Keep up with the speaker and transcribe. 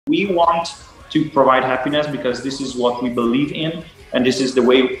We want to provide happiness because this is what we believe in, and this is the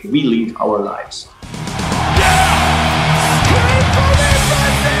way we live our lives.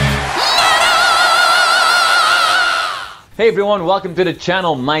 Hey everyone, welcome to the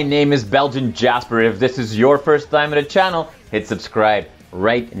channel. My name is Belgian Jasper. If this is your first time at the channel, hit subscribe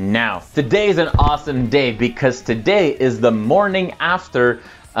right now. Today is an awesome day because today is the morning after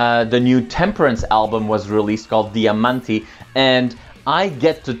the new Temperance album was released called Diamanti, and I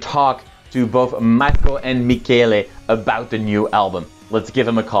get to talk to both Marco and Michele about the new album. Let's give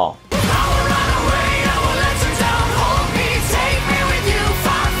them a call.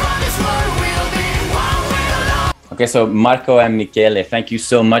 Okay, so Marco and Michele, thank you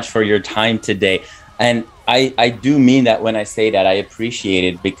so much for your time today. And I do mean that when I say that. I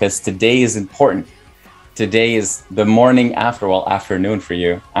appreciate it because today is important. Today is the morning after, well, afternoon for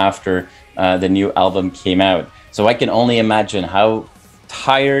you, after the new album came out. So I can only imagine how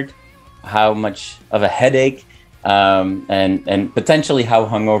tired, how much of a headache, and potentially how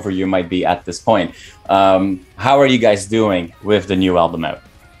hungover you might be at this point. How are you guys doing with the new album out?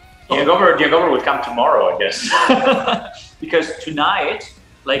 Jacob will come tomorrow, I guess. Because tonight,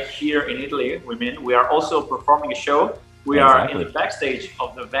 like here in Italy, we are also performing a show. We are in the backstage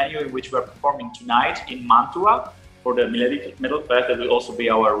of the venue in which we are performing tonight in Mantua for the Melodic Metal Fest. That will also be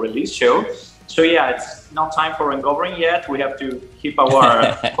our release show. So yeah, it's not time for hangovering yet. We have to keep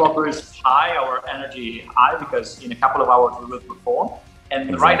our focus high, our energy high, because in a couple of hours we will perform.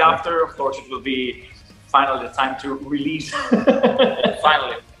 And right after, of course, it will be finally the time to release.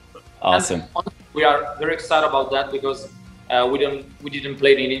 Finally. Awesome. And we are very excited about that because we didn't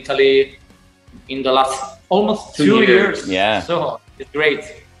play in Italy in the last almost 2 years. Yeah. So it's great.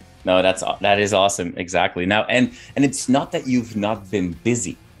 No, that is awesome. Exactly. Now, and it's not that you've not been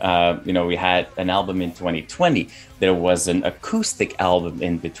busy. You know, we had an album in 2020. There was an acoustic album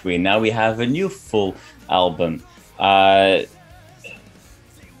in between. Now we have a new full album.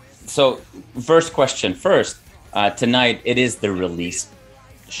 So first question first, tonight it is the release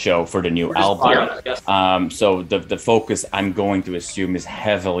show for the new album. Yes. So the focus, I'm going to assume, is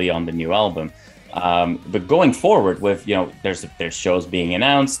heavily on the new album. But going forward with, you know, there's shows being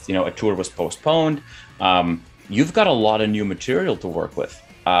announced, you know, a tour was postponed. You've got a lot of new material to work with.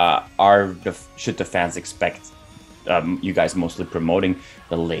 Should the fans expect you guys mostly promoting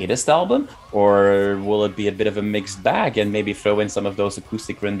the latest album, or will it be a bit of a mixed bag and maybe throw in some of those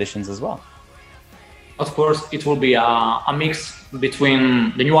acoustic renditions as well? Of course, it will be a mix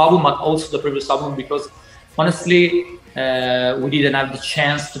between the new album but also the previous album, because honestly, we didn't have the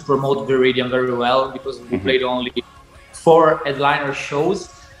chance to promote Viridian very well because we played only 4 headliner shows.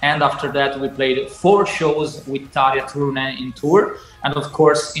 And after that, we played 4 shows with Talia Turunen in tour. And of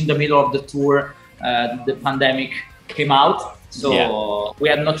course, in the middle of the tour, the pandemic came out. So we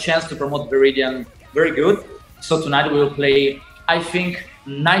had no chance to promote Viridian very good. So tonight we will play, I think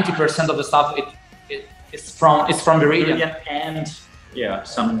 90% of the stuff it's from Viridian. And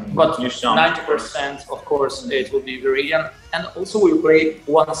some but new songs. 90%, of course, it will be Viridian. And also we will play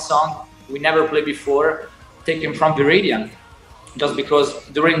one song we never played before, taken from Viridian. Just because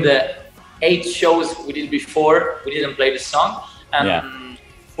during the 8 shows we did before, we didn't play the song. And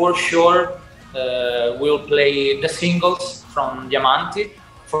for sure, we'll play the singles from Diamanti.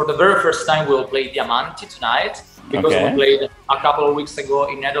 For the very first time, we'll play Diamanti tonight, because we played a couple of weeks ago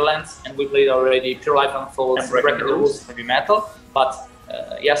in Netherlands, and we played already Pure Life Unfolds, Breaking the Rules, Heavy Metal. But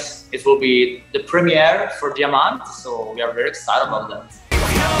yes, it will be the premiere for Diamanti, so we are very excited about that.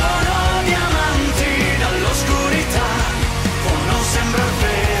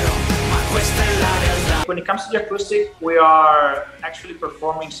 When it comes to the acoustic, we are actually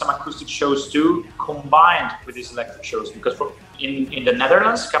performing some acoustic shows too, combined with these electric shows. Because in the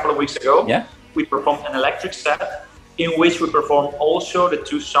Netherlands, a couple of weeks ago, we performed an electric set in which we performed also the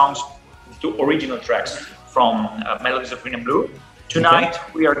 2 original tracks from Melodies of Green and Blue. Tonight,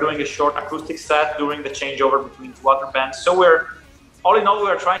 we are doing a short acoustic set during the changeover between 2 other bands. So all in all, we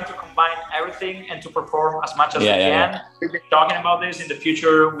are trying to combine everything and to perform as much as we can. We've been talking about this. In the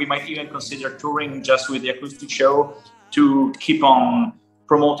future, we might even consider touring just with the acoustic show to keep on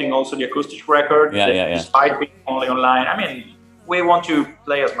promoting also the acoustic record, despite being only online. I mean, we want to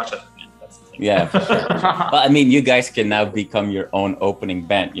play as much as we can. That's the thing. Yeah, for sure. Well, I mean, you guys can now become your own opening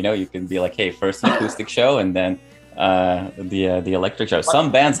band. You know, you can be like, hey, first an acoustic show and then the electric show.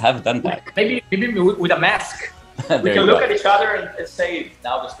 Some bands have done that. Maybe with a mask. We can look at each other and say,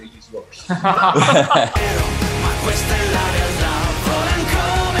 now the stage is yours.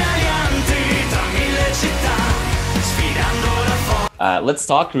 Let's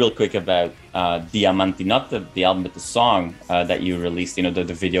talk real quick about Diamanti, not the album, but the song that you released. You know, the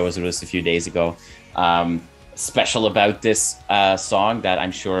video was released a few days ago. Special about this song that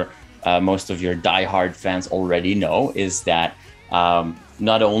I'm sure most of your diehard fans already know is that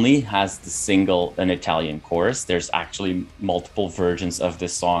not only has the single an Italian chorus, there's actually multiple versions of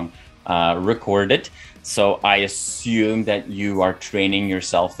this song recorded. So I assume that you are training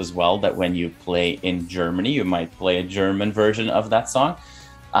yourself as well, that when you play in Germany, you might play a German version of that song.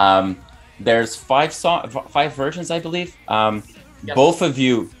 There's five versions, I believe. Yes. Both of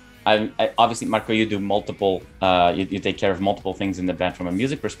you, obviously, Marco, you do multiple, you take care of multiple things in the band from a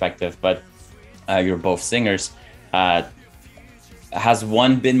music perspective, but you're both singers. Has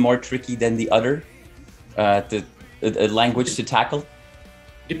one been more tricky than the other, the language to tackle?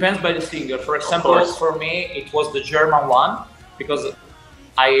 Depends by the singer. For example, for me, it was the German one because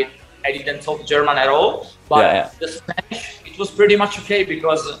I didn't talk German at all. But the Spanish, it was pretty much okay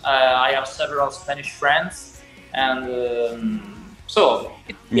because I have several Spanish friends, and so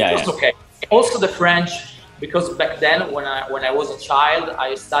it was okay. Also the French, because back then when I was a child,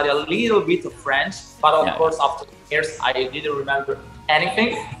 I studied a little bit of French, but of course after years I didn't remember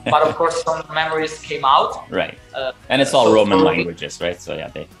anything, but of course some memories came out. Right. And it's all Roman languages, right? So yeah,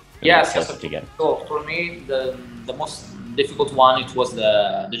 they yes, together. So for me, the most difficult one, it was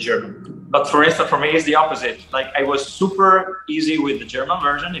the German. But for instance, for me, it's the opposite. Like I was super easy with the German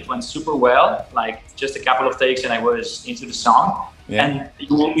version. It went super well, like just a couple of takes and I was into the song. Yeah. And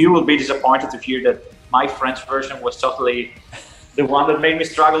you will be disappointed to hear that my French version was totally the one that made me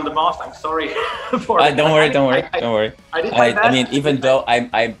struggle the most. I'm sorry. Don't worry. I mean, even though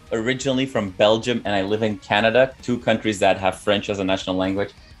I'm originally from Belgium and I live in Canada, two countries that have French as a national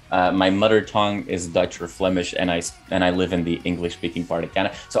language, my mother tongue is Dutch or Flemish, and I live in the English-speaking part of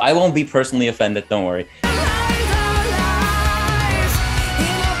Canada. So I won't be personally offended. Don't worry.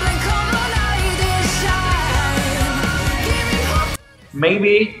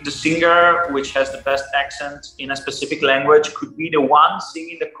 Maybe the singer which has the best accent in a specific language could be the one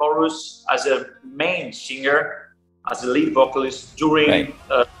singing the chorus as a main singer, as a lead vocalist during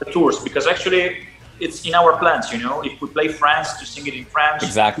the tours, because actually it's in our plans, you know, if we play France, to sing it in French.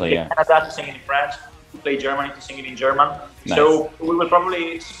 Exactly, yeah. Canada, to sing it in French. We play Germany, to sing it in German. Nice. So we will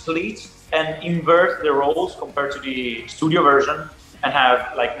probably split and invert the roles compared to the studio version and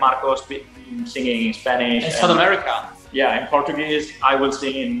have like Marco singing in Spanish. In South America. Yeah, in Portuguese, I will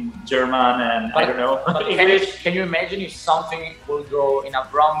sing in German and I don't know. English. Can you imagine if something will go in a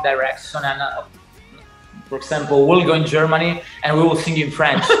wrong direction and, for example, we'll go in Germany and we will sing in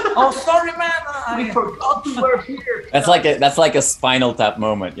French? Oh, sorry, man, we forgot we were here. That's like a Spinal Tap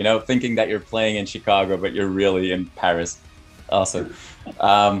moment, you know, thinking that you're playing in Chicago, but you're really in Paris. Awesome.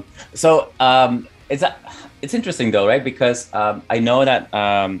 It's interesting though, right? Because I know that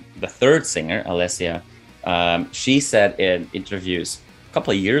the third singer, Alessia, she said in interviews a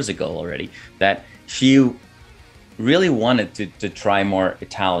couple of years ago already that she really wanted to try more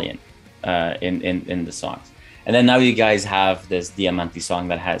Italian in the songs. And then now you guys have this Diamanti song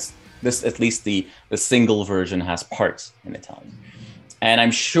that has this, at least the single version has parts in Italian. And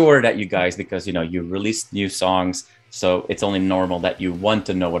I'm sure that you guys, because you know you released new songs, so it's only normal that you want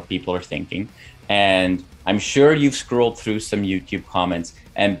to know what people are thinking. And I'm sure you've scrolled through some YouTube comments,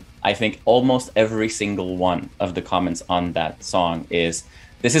 and I think almost every single one of the comments on that song is,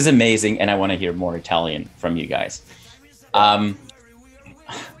 "This is amazing, and I want to hear more Italian from you guys."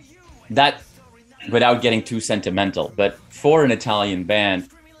 That, without getting too sentimental, but for an Italian band,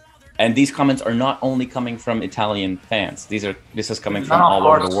 and these comments are not only coming from Italian fans. This is coming from all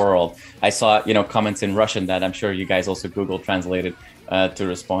over the world. I saw, you know, comments in Russian that I'm sure you guys also Google translated to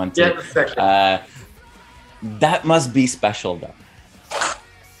respond to. Yeah, that must be special, though.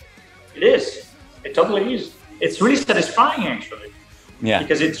 It is. It totally is. It's really satisfying, actually. Yeah.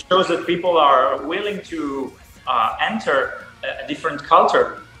 Because it shows that people are willing to enter a different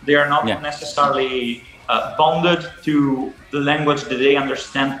culture. They are not necessarily bonded to the language that they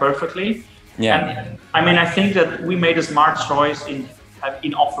understand perfectly. Yeah. And I mean, I think that we made a smart choice in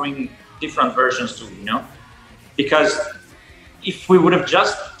offering different versions too, you know, because if we would have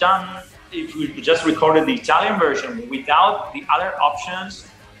just recorded the Italian version without the other options,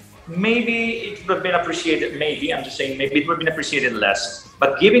 maybe it would have been appreciated. Maybe, I'm just saying, maybe it would have been appreciated less.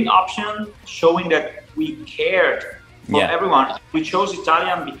 But giving option, showing that we cared for everyone. We chose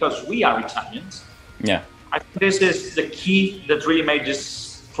Italian because we are Italians. Yeah. I think this is the key that really made this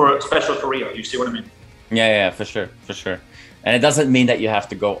special for Rio. You see what I mean? Yeah, for sure. And it doesn't mean that you have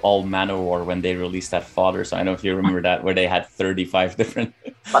to go all Manowar when they released that Father. So I don't know if you remember that, where they had 35 different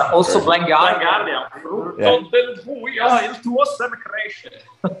But also Blind Guardian.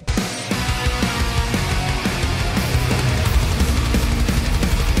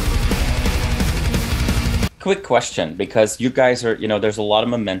 Quick question, because you guys are, there's a lot of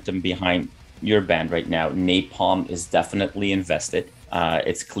momentum behind your band right now. Napalm is definitely invested.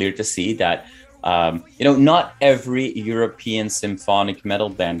 It's clear to see that, not every European symphonic metal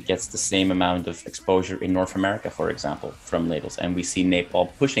band gets the same amount of exposure in North America, for example, from labels. And we see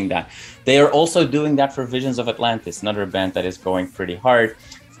Napalm pushing that. They are also doing that for Visions of Atlantis, another band that is going pretty hard.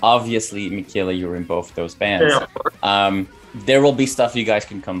 Obviously, Michele, you're in both those bands. Yeah. There will be stuff you guys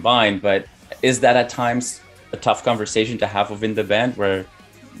can combine, but is that at times a tough conversation to have within the band where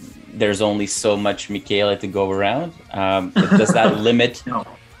there's only so much Michele to go around? Does that limit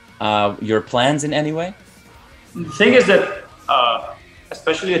your plans in any way? The thing is that,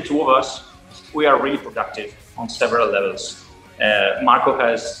 especially the two of us, we are really productive on several levels. Marco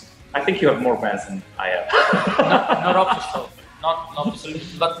has, I think you have more bands than I have. Not official, not official.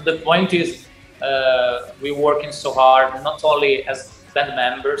 But the point is, we're working so hard, not only as band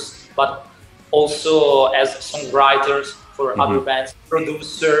members, but also as songwriters for other bands,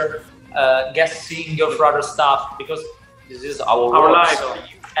 producer, guest singer for other stuff, because this is our life. So,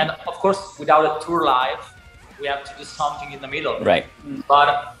 and of course, without a tour life, we have to do something in the middle. Right.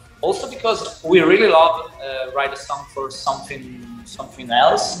 But also because we really love write a song for something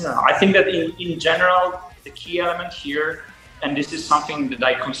else. Yeah, I think that in general, the key element here, and this is something that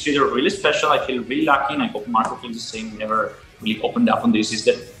I consider really special, I feel really lucky, and I hope Marco feels the same, we never really opened up on this, is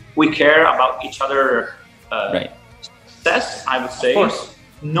that we care about each other success, I would say,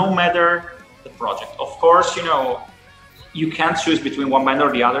 no matter the project. Of course, you can't choose between one band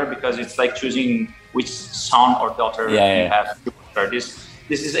or the other, because it's like choosing which son or daughter you have.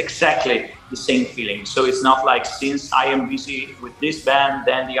 This is exactly the same feeling. So it's not like, since I am busy with this band,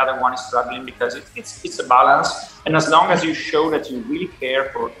 then the other one is struggling, because it's a balance. And as long as you show that you really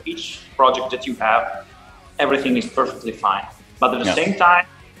care for each project that you have, everything is perfectly fine. But at the same time,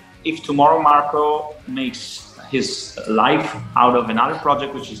 if tomorrow Marco makes his life out of another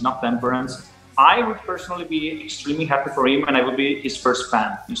project which is not Temperance, I would personally be extremely happy for him, and I would be his first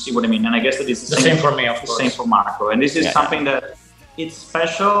fan. You see what I mean? And I guess that it's the same for me, of course. The same for Marco. And this is something that it's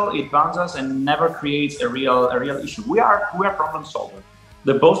special, it bonds us, and never creates a real issue. We are problem solvers.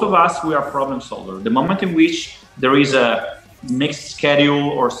 The both of us, we are problem solvers. The moment in which there is a mixed schedule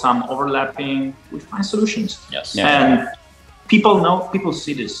or some overlapping, we find solutions. Yes. And people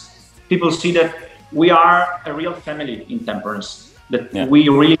see this. People see that we are a real family in Temperance, that we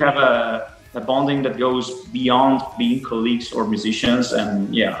really have a bonding that goes beyond being colleagues or musicians.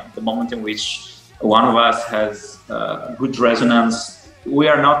 And the moment in which one of us has good resonance, we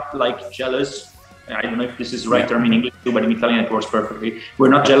are not like jealous. I don't know if this is the right term in English too, but in Italian it works perfectly. We're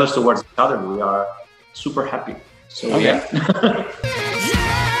not jealous towards each other. We are super happy. So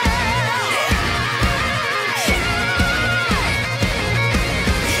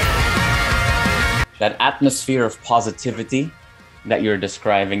That atmosphere of positivity that you're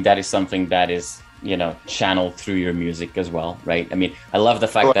describing, that is something that is, channeled through your music as well, right? I mean, I love the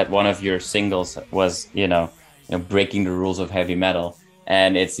fact that one of your singles was, breaking the rules of heavy metal.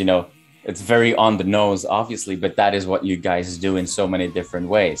 And it's, it's very on the nose, obviously, but that is what you guys do in so many different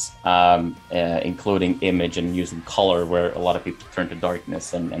ways, including image and using color, where a lot of people turn to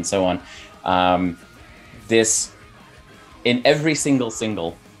darkness and so on. This, in every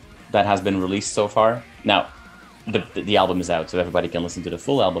single that has been released so far. Now, the album is out, so everybody can listen to the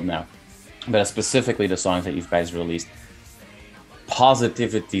full album now. But specifically the songs that you guys released,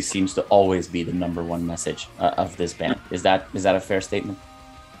 positivity seems to always be the number one message of this band. Is that a fair statement?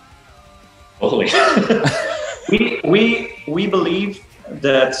 Totally. we believe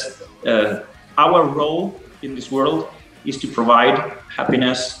that our role in this world is to provide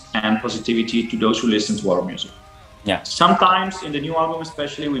happiness and positivity to those who listen to our music. Yeah. Sometimes in the new album,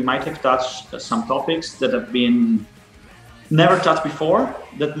 especially, we might have touched some topics that have been never touched before,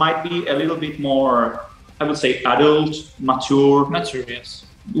 that might be a little bit more, I would say, adult, mature. Mature, yes.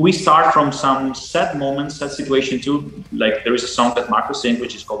 We start from some sad moments, sad situation too. Like there is a song that Marco sings,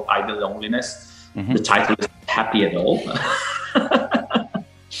 which is called "I the Loneliness." The title is "Happy at All."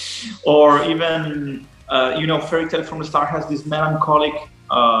 Or even, Fairy Tale from the Star has this melancholic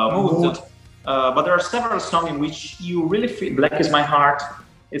mood. But there are several songs in which you really feel. Black is My Heart.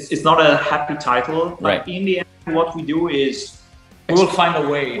 It's not a happy title, but in the end, what we do is we will find a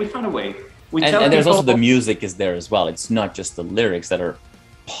way. We find a way. And there's also the music is there as well. It's not just the lyrics that are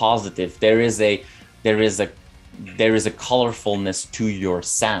positive. There is a colorfulness to your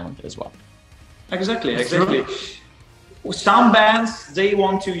sound as well. Exactly. Some bands, they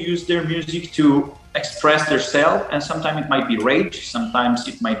want to use their music to express themselves, and sometimes it might be rage, sometimes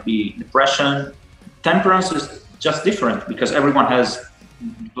it might be depression. Temperance is just different because everyone has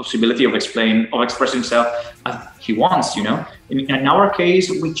the possibility of expressing himself as he wants, you know. In our case,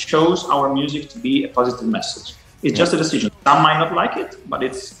 we chose our music to be a positive message. It's just a decision. Some might not like it, but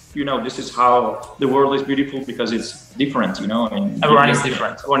it's, you know, this is how the world is beautiful because it's different, you know. And everyone is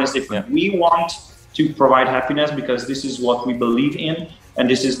different. Everyone is different. Yeah. We want to provide happiness because this is what we believe in, and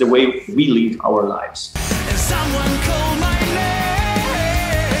this is the way we live our lives. And someone call my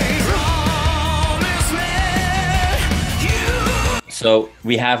name, promise me you. So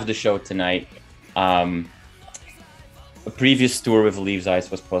we have the show tonight. A previous tour with Leaves Eyes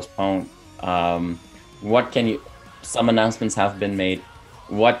was postponed. Some announcements have been made.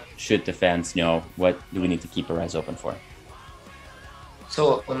 What should the fans know? What do we need to keep our eyes open for?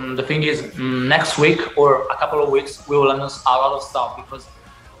 So the thing is, next week or a couple of weeks, we will announce a lot of stuff because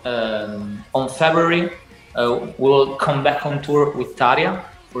on February, we'll come back on tour with Taria,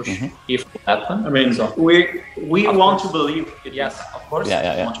 for sure, if it happens. I mean, so we want to believe it. Yes, of course.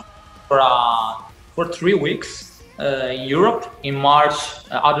 Yeah. For 3 weeks in Europe, in March,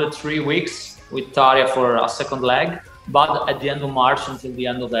 other 3 weeks with Taria for a second leg. But at the end of March until the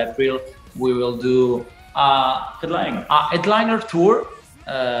end of April, we will do a headliner tour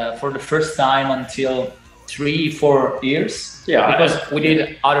for the first time until 3-4 years. Yeah, because we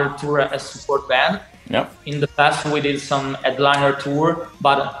did other tour as support band. Yeah. In the past, we did some headliner tour,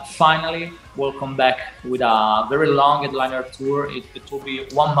 but finally we'll come back with a very long headliner tour. It will be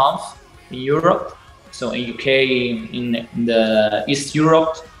 1 month in Europe, so in UK, in the East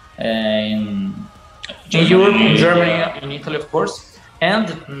Europe, in Europe, in Germany, in Italy, of course. And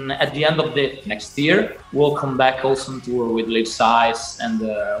at the end of the next year, we'll come back also on tour with Leaves Eyes, and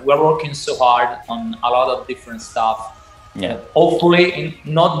we're working so hard on a lot of different stuff. Yeah. Hopefully,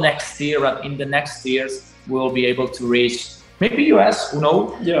 not next year, but in the next years, we'll be able to reach maybe US, who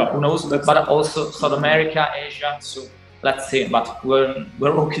knows? Yeah, who knows? But also South America, Asia. So let's see. But we're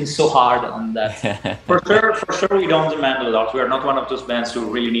working so hard on that. For sure, we don't demand a lot. We are not one of those bands who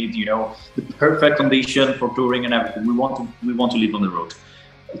really need, you know, the perfect condition for touring and everything. We want to live on the road.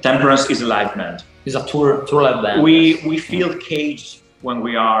 Temperance is a live band. It's a tour live band. We feel caged when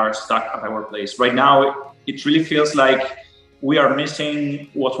we are stuck at our place. Right now, it really feels like we are missing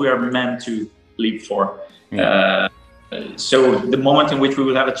what we are meant to live for. Yeah. So the moment in which we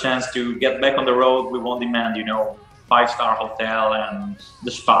will have a chance to get back on the road, we won't demand, you know, 5-star hotel and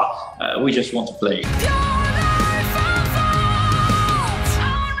the spa. We just want to play.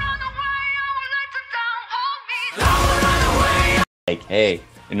 Like, hey,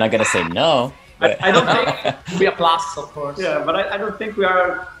 you're not gonna say no. I don't think we are plus, of course. Yeah, but I don't think we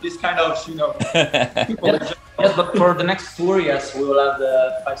are this kind of, you know, people. Yes, but for the next tour, yes, we will have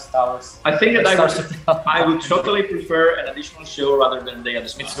the 5 stars. I think that I would totally prefer an additional show rather than the other.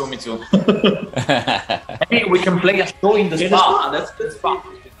 Me too. Maybe we can play a show in the spa. That's fun.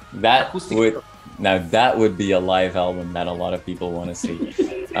 That would be a live album that a lot of people want to see.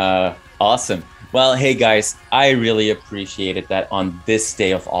 Awesome. Well, hey guys, I really appreciated that on this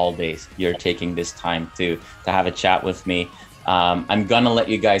day of all days, you're taking this time to have a chat with me. I'm gonna let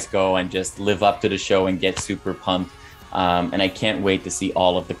you guys go and just live up to the show and get super pumped. And I can't wait to see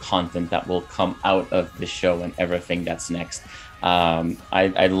all of the content that will come out of the show and everything that's next.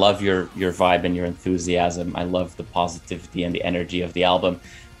 I love your vibe and your enthusiasm. I love the positivity and the energy of the album.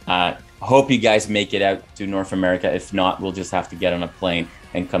 Hope you guys make it out to North America. If not, we'll just have to get on a plane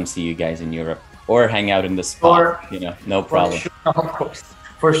and come see you guys in Europe. Or hang out in the spa, you know, no problem. Of course.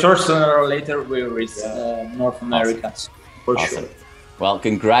 For sure, sooner or later, we'll reach North America. Awesome. For sure. Well,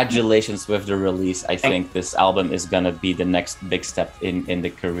 congratulations with the release. I think this album is going to be the next big step in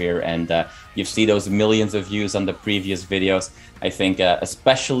the career. And you see those millions of views on the previous videos. I think,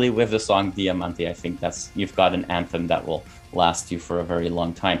 especially with the song Diamanti, I think you've got an anthem that will last you for a very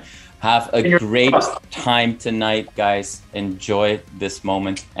long time. Have a great time tonight, guys. Enjoy this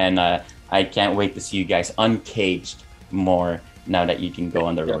moment. And I can't wait to see you guys uncaged more now that you can go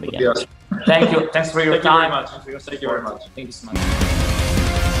on the road again. Yes. Thank you. Thanks for your time. Thank you very much. Thank you so much.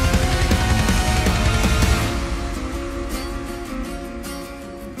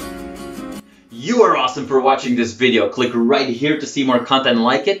 You are awesome for watching this video. Click right here to see more content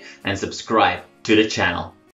like it and subscribe to the channel.